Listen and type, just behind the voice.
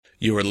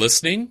You are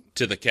listening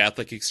to the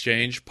Catholic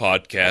Exchange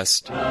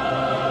Podcast.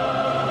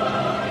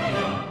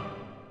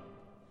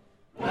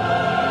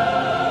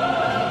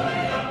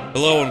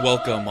 Hello and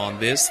welcome on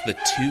this, the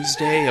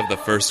Tuesday of the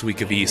first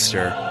week of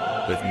Easter.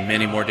 With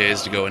many more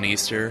days to go in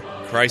Easter,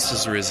 Christ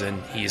is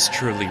risen. He is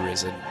truly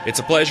risen. It's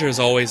a pleasure, as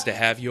always, to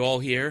have you all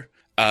here.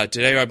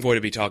 Today I'm going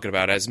to be talking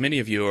about, as many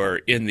of you are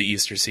in the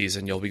Easter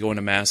season, you'll be going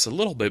to Mass a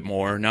little bit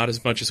more, not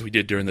as much as we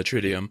did during the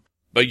Triduum.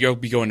 But you'll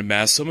be going to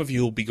Mass. Some of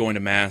you will be going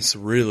to Mass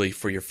really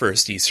for your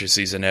first Easter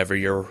season ever.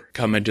 You're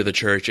coming to the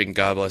church, and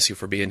God bless you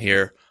for being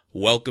here.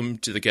 Welcome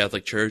to the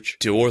Catholic Church,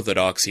 to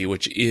Orthodoxy,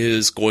 which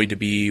is going to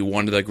be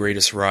one of the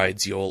greatest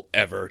rides you'll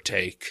ever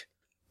take.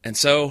 And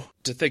so,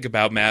 to think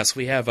about Mass,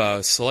 we have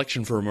a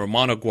selection from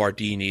Romano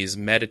Guardini's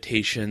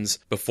Meditations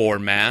Before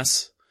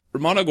Mass.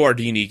 Romano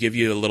Guardini, give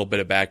you a little bit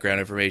of background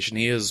information.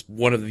 He is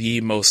one of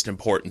the most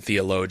important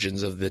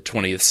theologians of the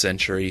 20th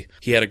century.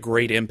 He had a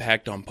great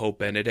impact on Pope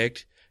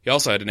Benedict. He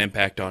also had an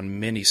impact on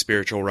many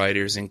spiritual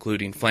writers,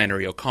 including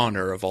Flannery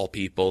O'Connor, of all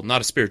people.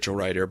 Not a spiritual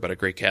writer, but a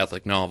great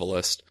Catholic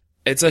novelist.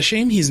 It's a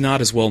shame he's not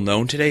as well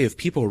known today. If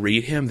people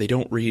read him, they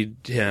don't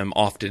read him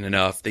often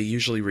enough. They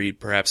usually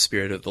read perhaps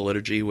Spirit of the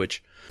Liturgy,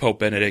 which Pope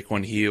Benedict,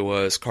 when he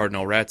was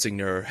Cardinal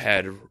Ratzinger,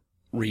 had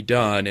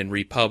redone and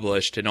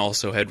republished, and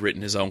also had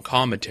written his own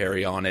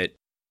commentary on it,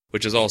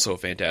 which is also a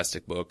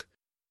fantastic book.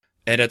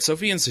 And at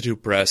Sophia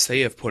Institute Press, they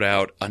have put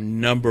out a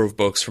number of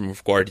books from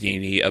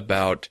Guardini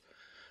about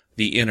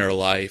the inner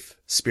life,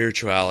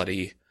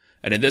 spirituality,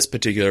 and in this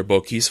particular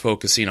book, he's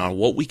focusing on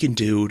what we can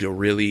do to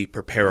really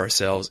prepare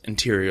ourselves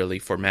interiorly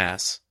for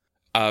Mass.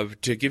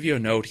 To give you a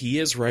note, he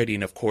is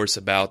writing, of course,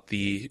 about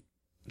the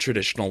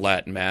traditional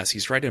Latin Mass.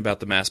 He's writing about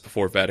the Mass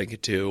before Vatican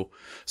II,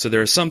 so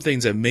there are some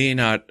things that may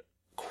not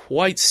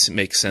quite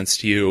make sense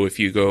to you if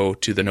you go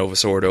to the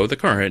Novus Ordo, the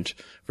current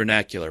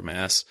vernacular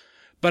Mass,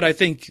 but I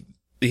think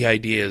the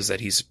ideas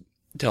that he's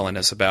telling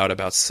us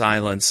about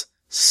silence,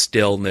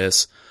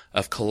 stillness,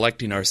 of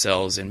collecting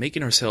ourselves and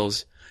making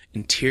ourselves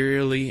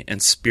interiorly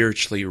and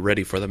spiritually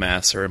ready for the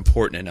Mass are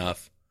important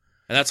enough.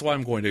 And that's why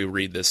I'm going to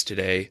read this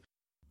today.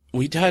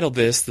 We titled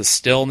this The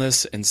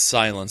Stillness and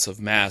Silence of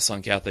Mass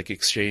on Catholic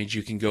Exchange.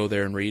 You can go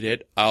there and read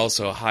it. I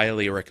also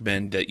highly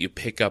recommend that you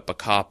pick up a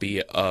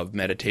copy of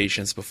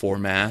Meditations Before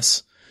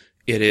Mass.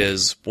 It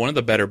is one of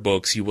the better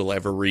books you will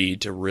ever read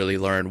to really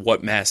learn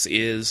what Mass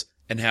is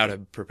and how to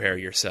prepare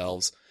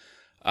yourselves.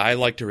 I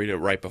like to read it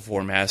right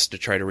before Mass to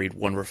try to read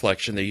one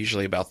reflection. They're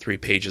usually about 3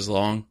 pages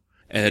long.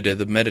 And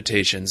the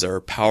meditations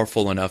are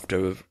powerful enough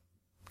to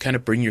kind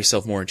of bring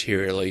yourself more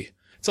interiorly.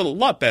 It's a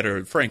lot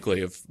better, frankly,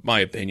 of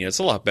my opinion. It's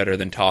a lot better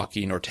than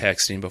talking or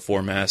texting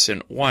before Mass.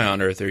 And why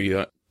on earth are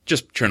you...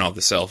 Just turn off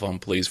the cell phone,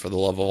 please, for the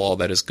love of all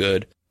that is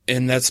good.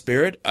 In that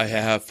spirit, I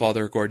have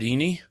Father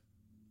Guardini,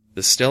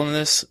 The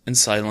Stillness and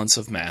Silence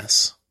of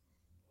Mass.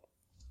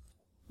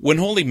 When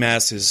Holy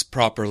Mass is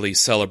properly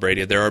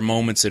celebrated, there are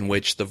moments in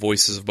which the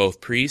voices of both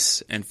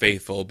priests and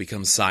faithful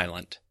become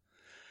silent.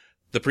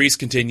 The priest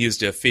continues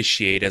to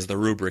officiate as the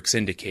rubrics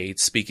indicate,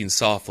 speaking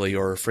softly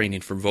or refraining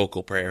from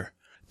vocal prayer.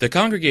 The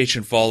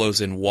congregation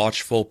follows in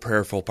watchful,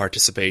 prayerful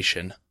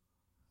participation.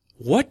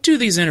 What do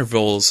these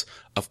intervals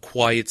of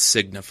quiet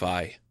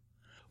signify?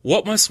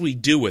 What must we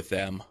do with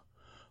them?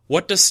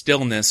 What does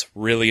stillness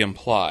really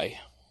imply?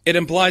 It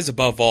implies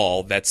above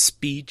all that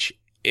speech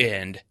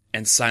end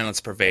and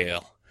silence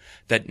prevail.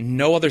 That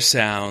no other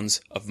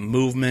sounds of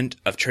movement,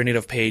 of turning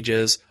of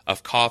pages,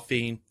 of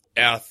coughing,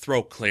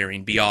 throat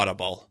clearing be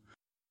audible.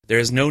 There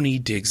is no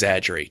need to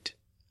exaggerate.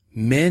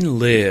 Men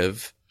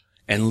live,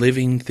 and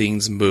living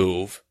things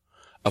move.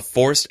 A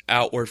forced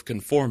outward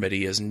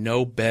conformity is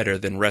no better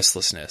than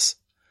restlessness.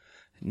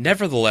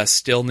 Nevertheless,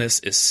 stillness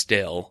is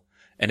still,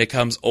 and it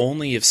comes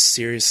only if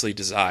seriously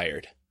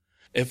desired.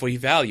 If we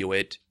value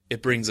it,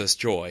 it brings us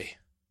joy.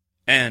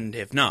 And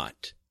if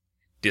not,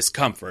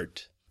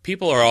 discomfort.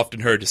 People are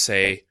often heard to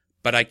say,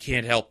 "But I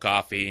can't help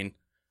coughing,"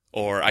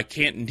 or "I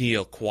can't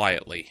kneel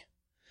quietly."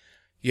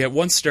 Yet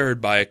once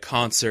stirred by a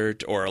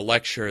concert or a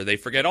lecture, they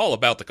forget all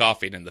about the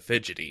coughing and the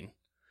fidgeting.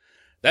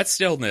 That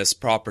stillness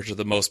proper to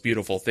the most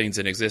beautiful things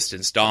in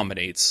existence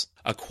dominates,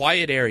 a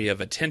quiet area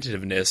of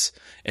attentiveness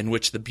in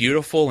which the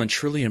beautiful and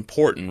truly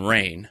important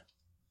reign.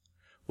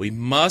 We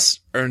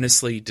must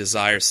earnestly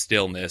desire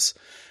stillness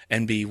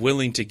and be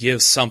willing to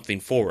give something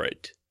for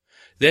it.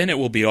 Then it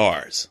will be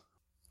ours.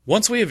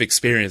 Once we have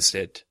experienced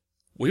it,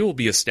 we will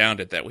be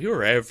astounded that we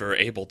were ever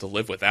able to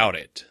live without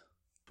it.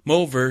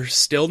 Moreover,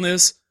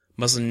 stillness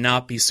must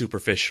not be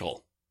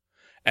superficial,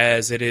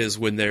 as it is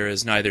when there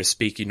is neither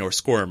speaking nor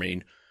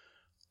squirming.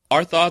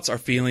 Our thoughts, our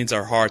feelings,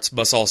 our hearts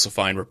must also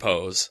find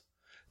repose.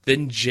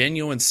 Then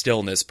genuine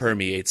stillness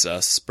permeates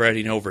us,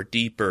 spreading over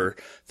deeper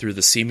through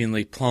the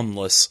seemingly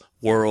plumbless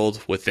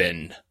world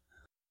within.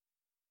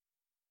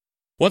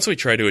 Once we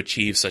try to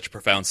achieve such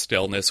profound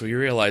stillness, we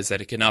realize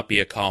that it cannot be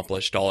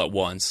accomplished all at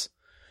once.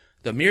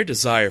 The mere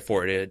desire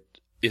for it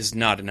is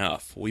not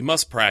enough. We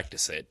must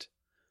practice it.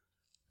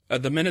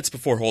 The minutes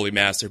before Holy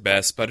Mass are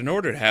best, but in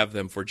order to have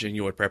them for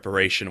genuine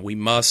preparation, we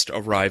must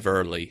arrive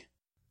early.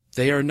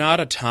 They are not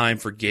a time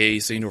for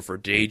gazing or for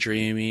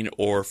daydreaming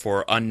or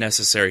for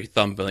unnecessary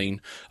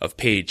thumbing of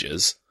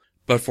pages,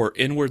 but for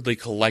inwardly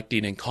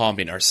collecting and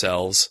calming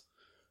ourselves.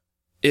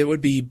 It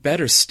would be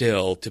better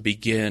still to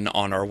begin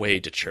on our way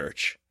to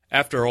church.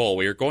 After all,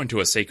 we are going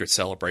to a sacred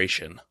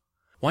celebration.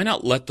 Why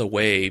not let the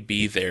way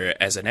be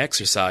there as an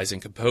exercise in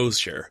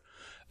composure,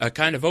 a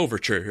kind of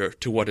overture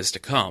to what is to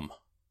come?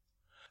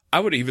 I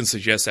would even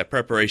suggest that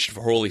preparation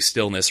for holy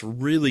stillness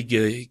really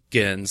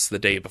begins the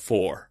day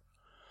before.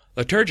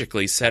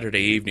 Liturgically,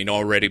 Saturday evening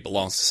already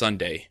belongs to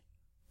Sunday.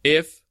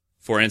 If,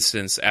 for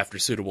instance, after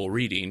suitable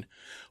reading,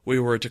 we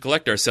were to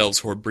collect ourselves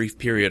for a brief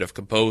period of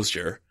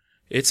composure,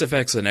 its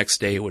effects the next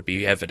day would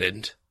be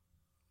evident.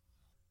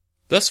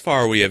 Thus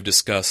far we have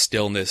discussed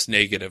stillness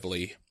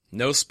negatively.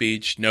 No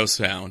speech, no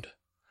sound.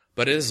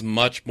 But it is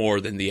much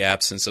more than the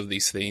absence of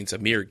these things, a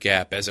mere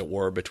gap, as it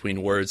were,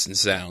 between words and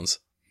sounds.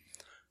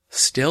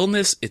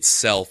 Stillness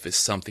itself is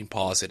something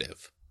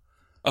positive.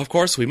 Of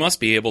course, we must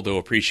be able to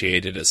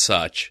appreciate it as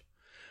such.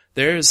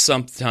 There is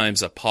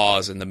sometimes a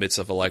pause in the midst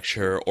of a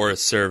lecture or a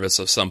service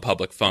of some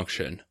public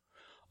function.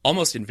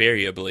 Almost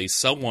invariably,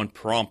 someone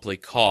promptly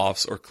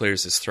coughs or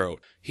clears his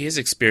throat. He is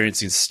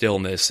experiencing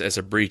stillness as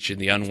a breach in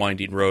the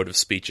unwinding road of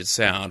speech and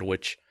sound,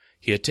 which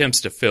he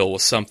attempts to fill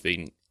with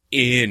something,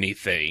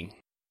 anything.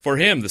 For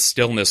him, the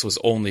stillness was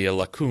only a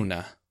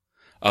lacuna,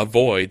 a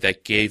void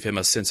that gave him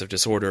a sense of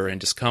disorder and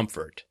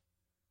discomfort.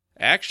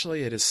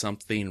 Actually, it is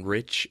something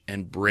rich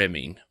and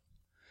brimming.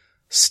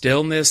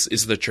 Stillness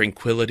is the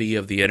tranquility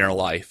of the inner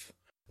life,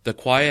 the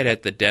quiet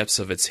at the depths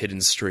of its hidden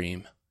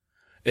stream.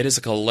 It is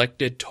a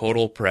collected,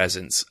 total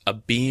presence, a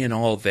being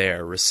all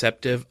there,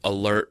 receptive,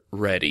 alert,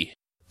 ready.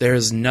 There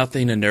is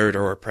nothing inert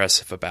or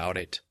oppressive about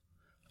it.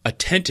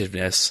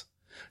 Attentiveness,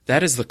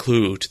 that is the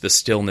clue to the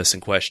stillness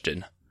in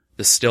question,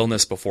 the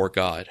stillness before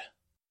God.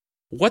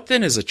 What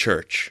then is a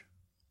church?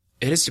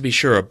 It is to be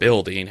sure a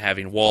building,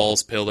 having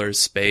walls, pillars,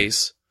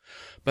 space,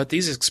 but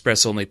these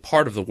express only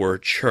part of the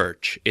word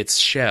church, its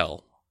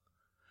shell.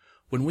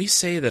 When we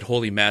say that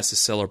Holy Mass is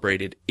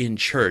celebrated in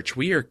church,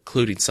 we are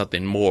including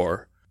something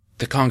more,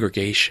 the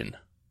congregation.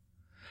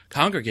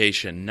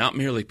 Congregation, not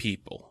merely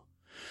people.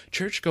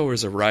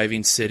 Churchgoers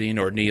arriving, sitting,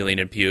 or kneeling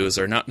in pews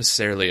are not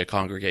necessarily a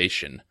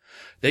congregation.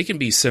 They can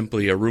be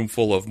simply a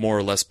roomful of more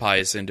or less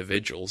pious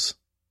individuals.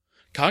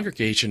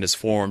 Congregation is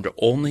formed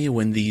only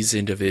when these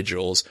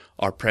individuals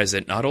are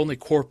present not only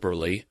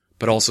corporally,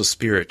 but also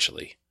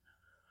spiritually.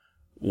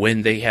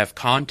 When they have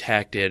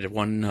contacted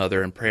one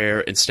another in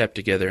prayer and stepped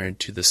together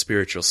into the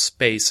spiritual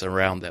space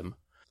around them.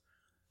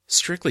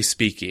 Strictly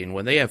speaking,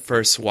 when they have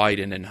first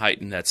widened and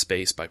heightened that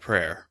space by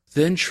prayer,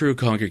 then true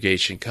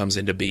congregation comes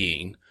into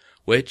being,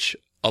 which,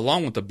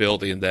 along with the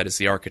building that is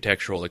the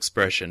architectural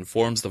expression,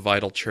 forms the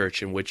vital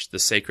church in which the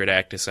sacred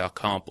act is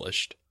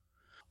accomplished.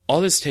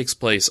 All this takes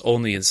place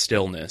only in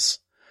stillness.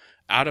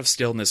 Out of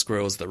stillness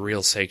grows the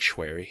real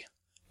sanctuary.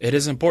 It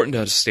is important to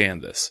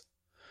understand this.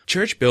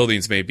 Church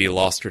buildings may be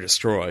lost or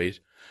destroyed.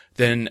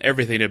 Then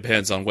everything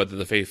depends on whether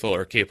the faithful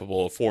are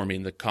capable of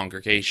forming the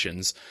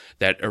congregations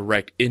that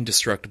erect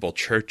indestructible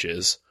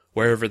churches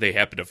wherever they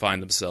happen to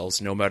find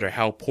themselves, no matter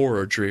how poor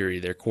or dreary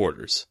their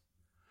quarters.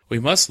 We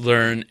must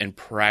learn and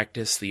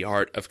practice the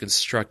art of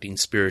constructing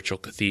spiritual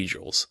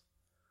cathedrals.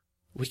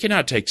 We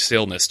cannot take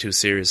stillness too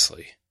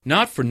seriously.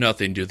 Not for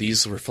nothing do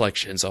these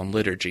reflections on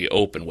liturgy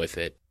open with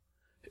it.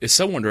 If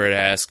someone were to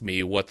ask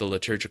me what the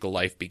liturgical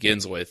life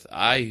begins with,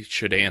 I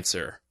should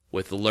answer,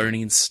 with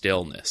learning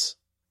stillness.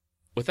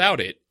 Without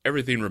it,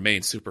 everything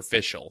remains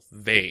superficial,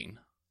 vain.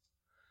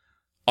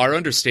 Our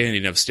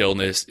understanding of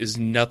stillness is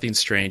nothing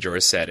strange or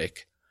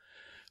ascetic.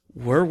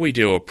 Were we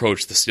to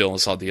approach the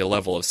stillness on the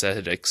level of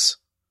ascetics,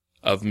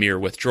 of mere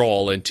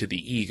withdrawal into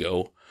the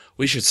ego,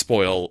 we should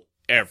spoil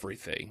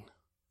everything.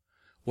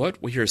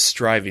 What we are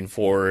striving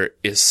for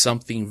is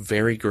something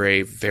very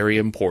grave, very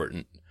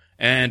important,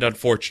 and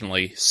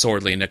unfortunately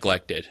sorely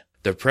neglected,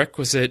 the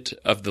prerequisite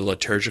of the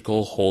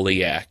liturgical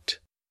holy act.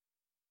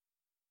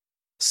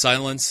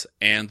 Silence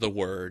and the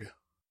Word.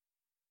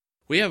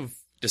 We have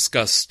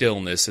discussed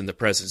stillness in the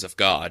presence of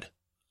God.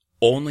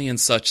 Only in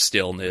such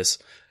stillness,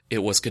 it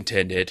was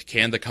contended,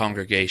 can the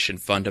congregation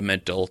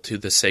fundamental to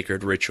the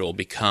sacred ritual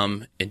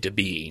become into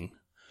being.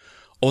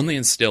 Only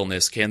in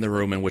stillness can the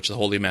room in which the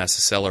Holy Mass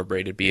is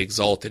celebrated be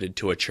exalted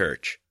into a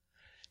church.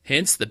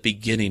 Hence the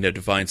beginning of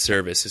divine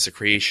service is a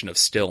creation of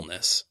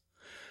stillness.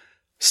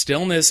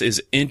 Stillness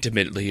is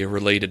intimately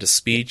related to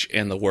speech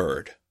and the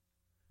Word.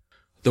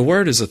 The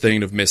Word is a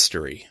thing of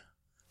mystery,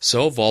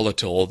 so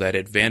volatile that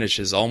it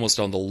vanishes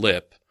almost on the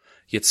lip,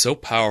 yet so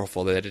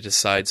powerful that it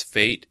decides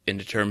fate and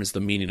determines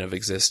the meaning of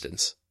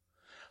existence.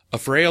 A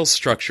frail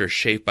structure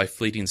shaped by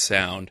fleeting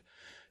sound,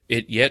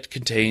 it yet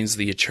contains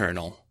the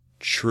eternal,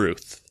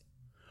 truth.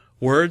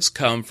 Words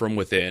come from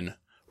within,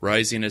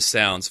 rising as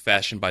sounds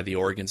fashioned by the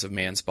organs of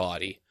man's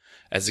body,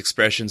 as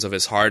expressions of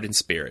his heart and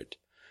spirit.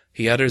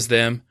 He utters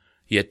them,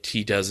 yet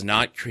he does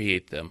not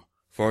create them,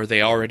 for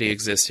they already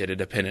existed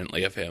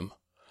independently of him.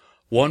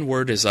 One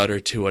word is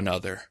uttered to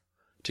another.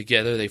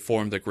 Together they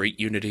form the great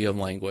unity of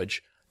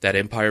language, that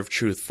empire of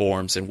truth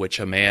forms in which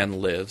a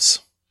man lives.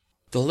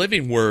 The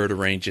living word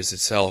arranges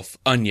itself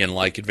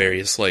onion-like in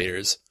various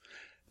layers.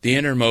 The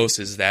innermost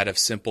is that of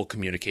simple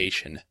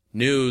communication,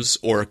 news,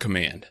 or a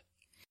command.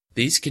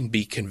 These can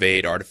be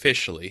conveyed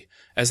artificially,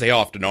 as they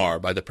often are,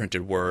 by the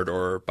printed word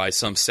or by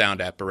some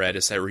sound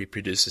apparatus that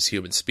reproduces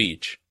human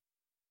speech.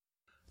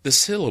 The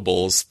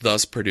syllables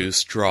thus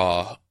produced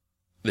draw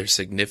their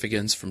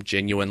significance from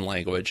genuine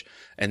language,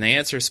 and they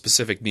answer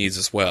specific needs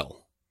as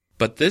well.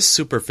 But this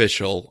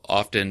superficial,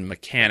 often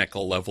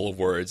mechanical level of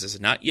words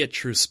is not yet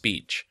true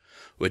speech,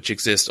 which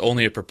exists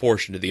only in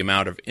proportion to the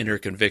amount of inner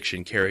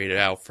conviction carried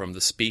out from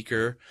the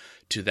speaker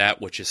to that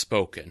which is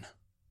spoken.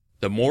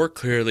 The more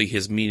clearly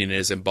his meaning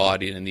is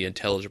embodied in the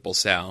intelligible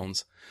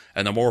sounds,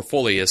 and the more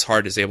fully his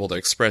heart is able to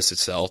express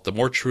itself, the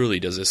more truly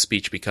does his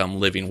speech become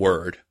living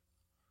word.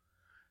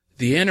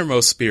 The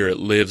innermost spirit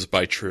lives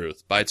by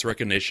truth, by its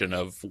recognition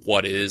of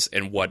what is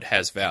and what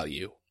has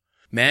value.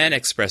 Man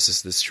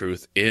expresses this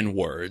truth in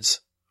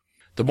words.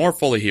 The more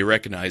fully he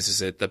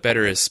recognizes it, the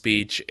better his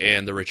speech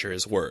and the richer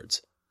his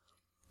words.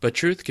 But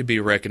truth can be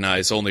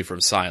recognized only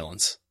from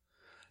silence.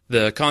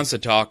 The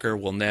constant talker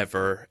will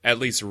never, at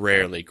least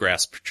rarely,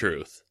 grasp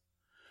truth.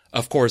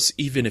 Of course,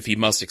 even if he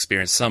must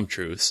experience some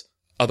truths,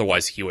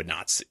 otherwise he would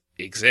not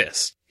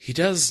exist. He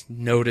does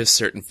notice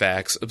certain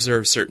facts,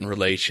 observe certain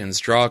relations,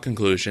 draw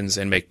conclusions,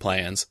 and make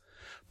plans,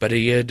 but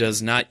he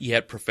does not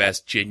yet profess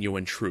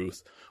genuine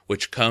truth,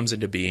 which comes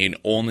into being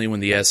only when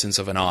the essence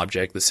of an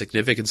object, the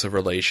significance of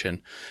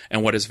relation,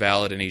 and what is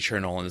valid and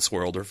eternal in this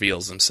world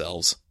reveals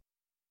themselves.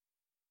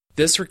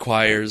 This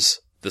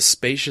requires the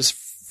spacious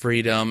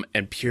freedom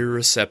and pure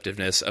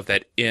receptiveness of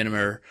that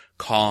inner,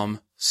 calm,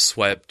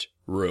 swept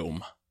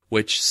room,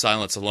 which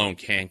silence alone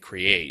can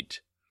create.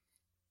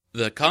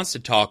 The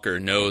constant talker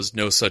knows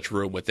no such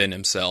room within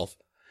himself,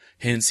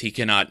 hence he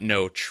cannot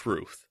know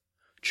truth.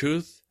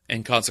 Truth,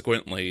 and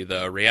consequently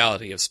the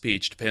reality of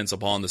speech, depends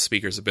upon the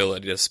speaker's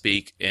ability to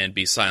speak and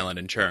be silent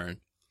in turn.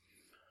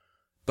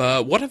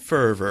 But what of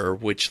fervor,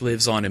 which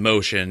lives on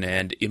emotion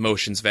and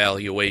emotion's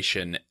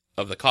valuation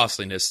of the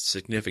costliness and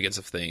significance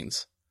of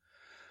things?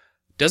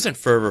 Doesn't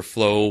fervor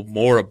flow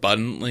more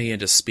abundantly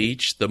into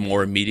speech the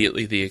more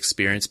immediately the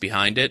experience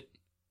behind it?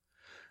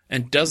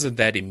 And doesn't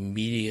that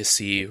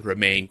immediacy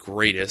remain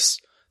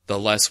greatest the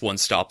less one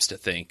stops to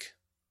think?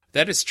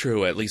 That is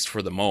true, at least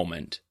for the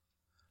moment.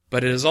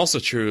 But it is also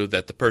true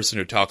that the person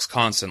who talks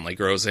constantly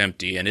grows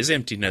empty, and his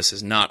emptiness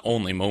is not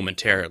only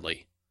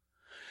momentarily.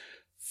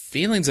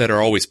 Feelings that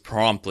are always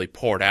promptly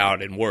poured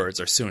out in words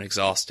are soon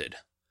exhausted.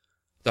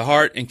 The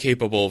heart,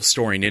 incapable of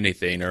storing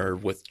anything or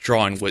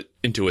withdrawing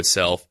into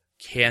itself,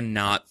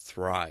 cannot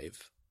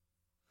thrive.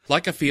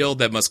 Like a field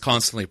that must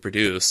constantly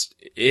produce,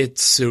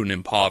 it's soon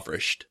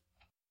impoverished.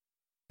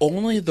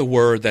 Only the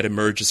word that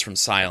emerges from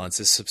silence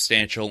is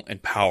substantial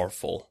and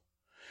powerful.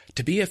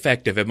 To be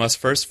effective, it must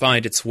first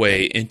find its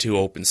way into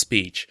open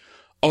speech,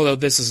 although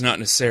this is not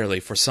necessarily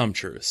for some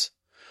truths.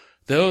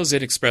 Those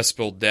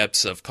inexpressible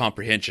depths of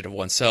comprehension of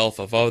oneself,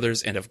 of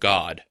others, and of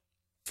God.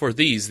 For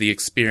these, the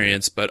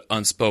experience but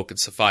unspoken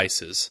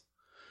suffices.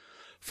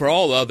 For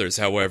all others,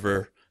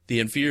 however, the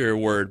inferior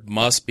word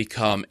must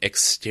become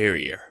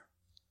exterior.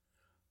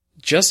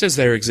 Just as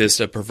there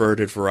exists a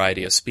perverted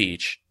variety of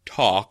speech,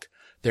 talk,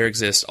 there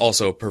exists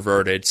also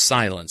perverted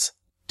silence,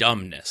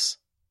 dumbness.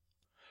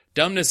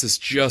 Dumbness is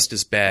just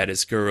as bad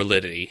as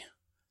garrulity,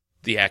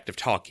 the act of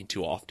talking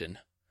too often.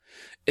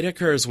 It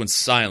occurs when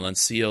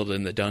silence, sealed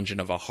in the dungeon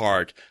of a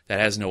heart that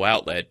has no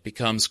outlet,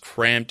 becomes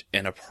cramped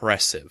and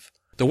oppressive.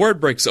 The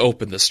word breaks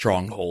open the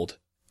stronghold.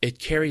 It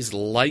carries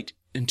light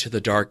into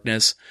the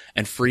darkness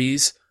and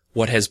frees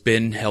what has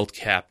been held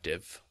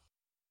captive.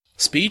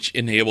 Speech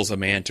enables a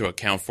man to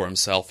account for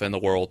himself and the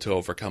world to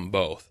overcome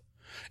both.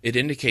 It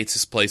indicates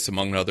his place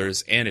among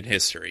others and in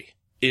history.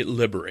 It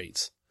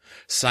liberates.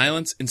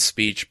 Silence and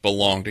speech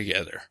belong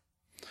together.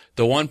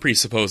 The one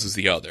presupposes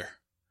the other.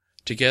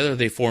 Together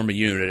they form a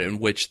unit in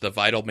which the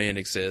vital man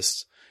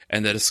exists,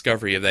 and the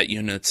discovery of that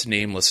unit's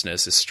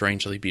namelessness is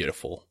strangely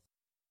beautiful.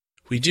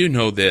 We do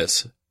know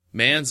this.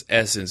 Man's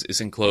essence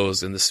is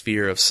enclosed in the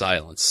sphere of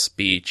silence,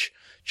 speech,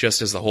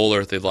 just as the whole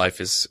earthly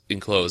life is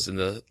enclosed in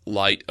the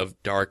light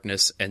of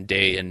darkness and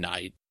day and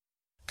night.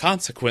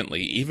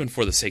 Consequently, even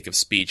for the sake of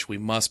speech, we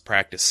must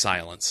practice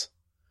silence.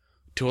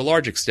 To a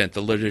large extent,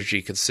 the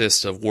liturgy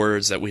consists of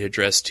words that we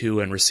address to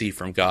and receive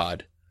from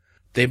God.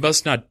 They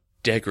must not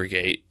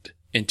degenerate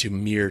into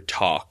mere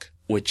talk,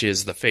 which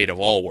is the fate of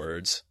all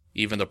words,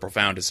 even the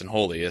profoundest and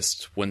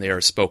holiest, when they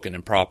are spoken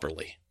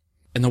improperly.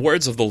 In the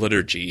words of the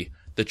liturgy,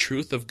 the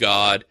truth of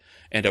God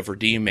and of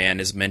redeemed man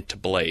is meant to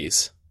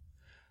blaze.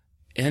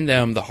 In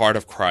them the heart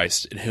of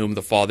Christ, in whom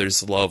the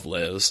Father's love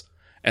lives,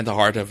 and the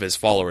heart of his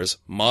followers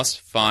must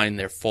find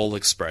their full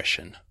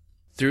expression.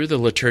 Through the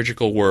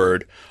liturgical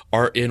word,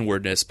 our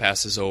inwardness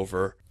passes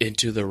over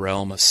into the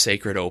realm of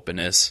sacred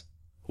openness,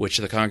 which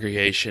the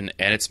congregation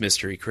and its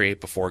mystery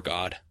create before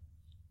God.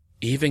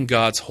 Even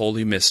God's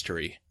holy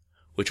mystery,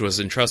 which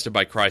was entrusted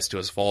by Christ to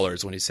his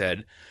followers when he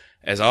said,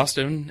 "As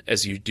often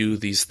as you do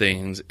these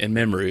things in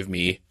memory of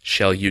me,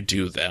 shall you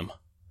do them."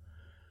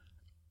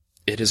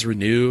 It is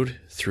renewed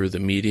through the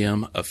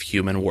medium of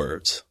human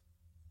words.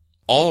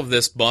 All of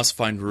this must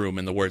find room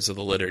in the words of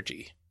the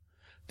liturgy.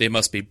 They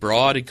must be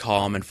broad and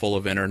calm and full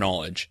of inner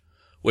knowledge,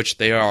 which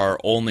they are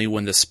only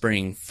when they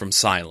spring from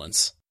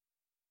silence.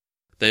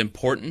 The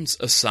importance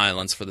of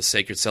silence for the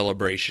sacred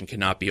celebration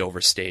cannot be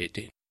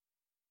overstated.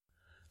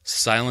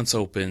 Silence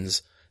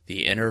opens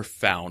the inner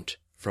fount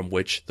from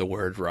which the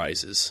word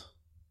rises.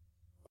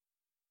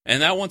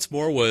 And that once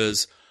more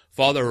was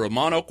Father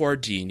Romano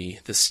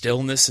Guardini, The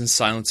Stillness and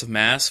Silence of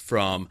Mass,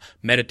 from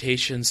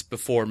Meditations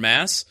Before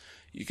Mass.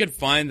 You can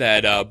find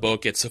that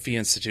book at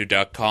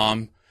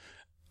sophiainstitute.com,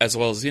 as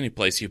well as any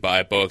place you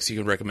buy books. You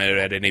can recommend it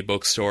at any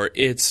bookstore.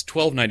 It's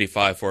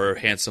 $12.95 for a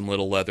handsome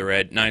little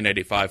leatherette,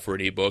 $9.95 for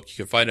an ebook. You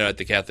can find it at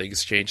the Catholic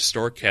Exchange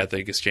store,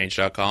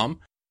 catholicexchange.com.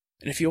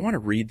 And if you want to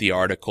read the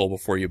article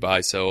before you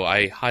buy so,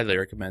 I highly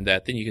recommend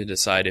that. Then you can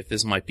decide if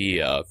this might be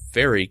a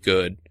very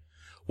good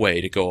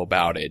way to go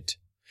about it.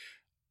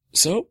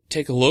 So,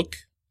 take a look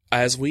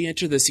as we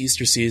enter this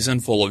Easter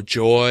season full of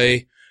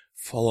joy,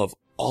 full of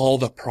all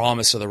the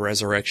promise of the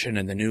resurrection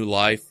and the new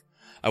life.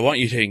 I want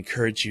you to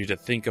encourage you to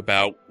think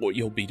about what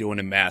you'll be doing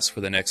in Mass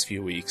for the next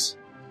few weeks.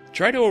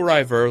 Try to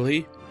arrive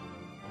early.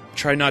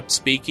 Try not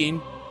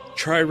speaking.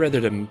 Try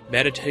rather to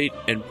meditate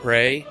and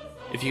pray.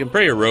 If you can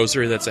pray a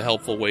rosary, that's a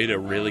helpful way to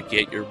really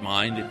get your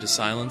mind into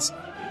silence.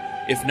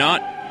 If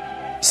not,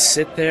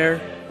 sit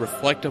there,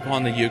 reflect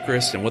upon the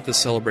Eucharist and what the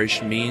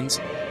celebration means.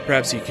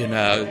 Perhaps you can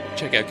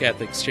check out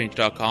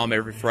CatholicExchange.com.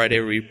 Every Friday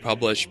we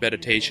publish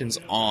meditations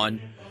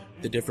on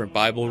the different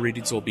Bible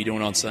readings we'll be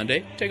doing on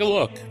Sunday. Take a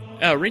look.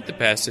 Read the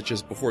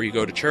passages before you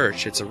go to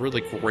church. It's a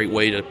really great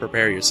way to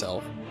prepare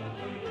yourself.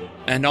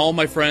 And all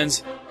my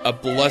friends, a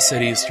blessed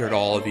Easter to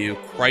all of you.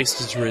 Christ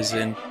is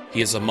risen.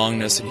 He is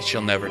among us and he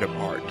shall never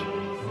depart.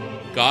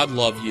 God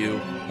love you.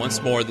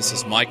 Once more, this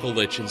is Michael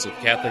Litchens with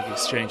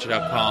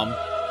CatholicExchange.com.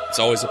 It's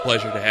always a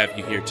pleasure to have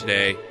you here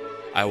today.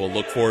 I will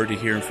look forward to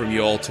hearing from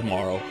you all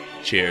tomorrow.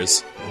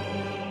 Cheers.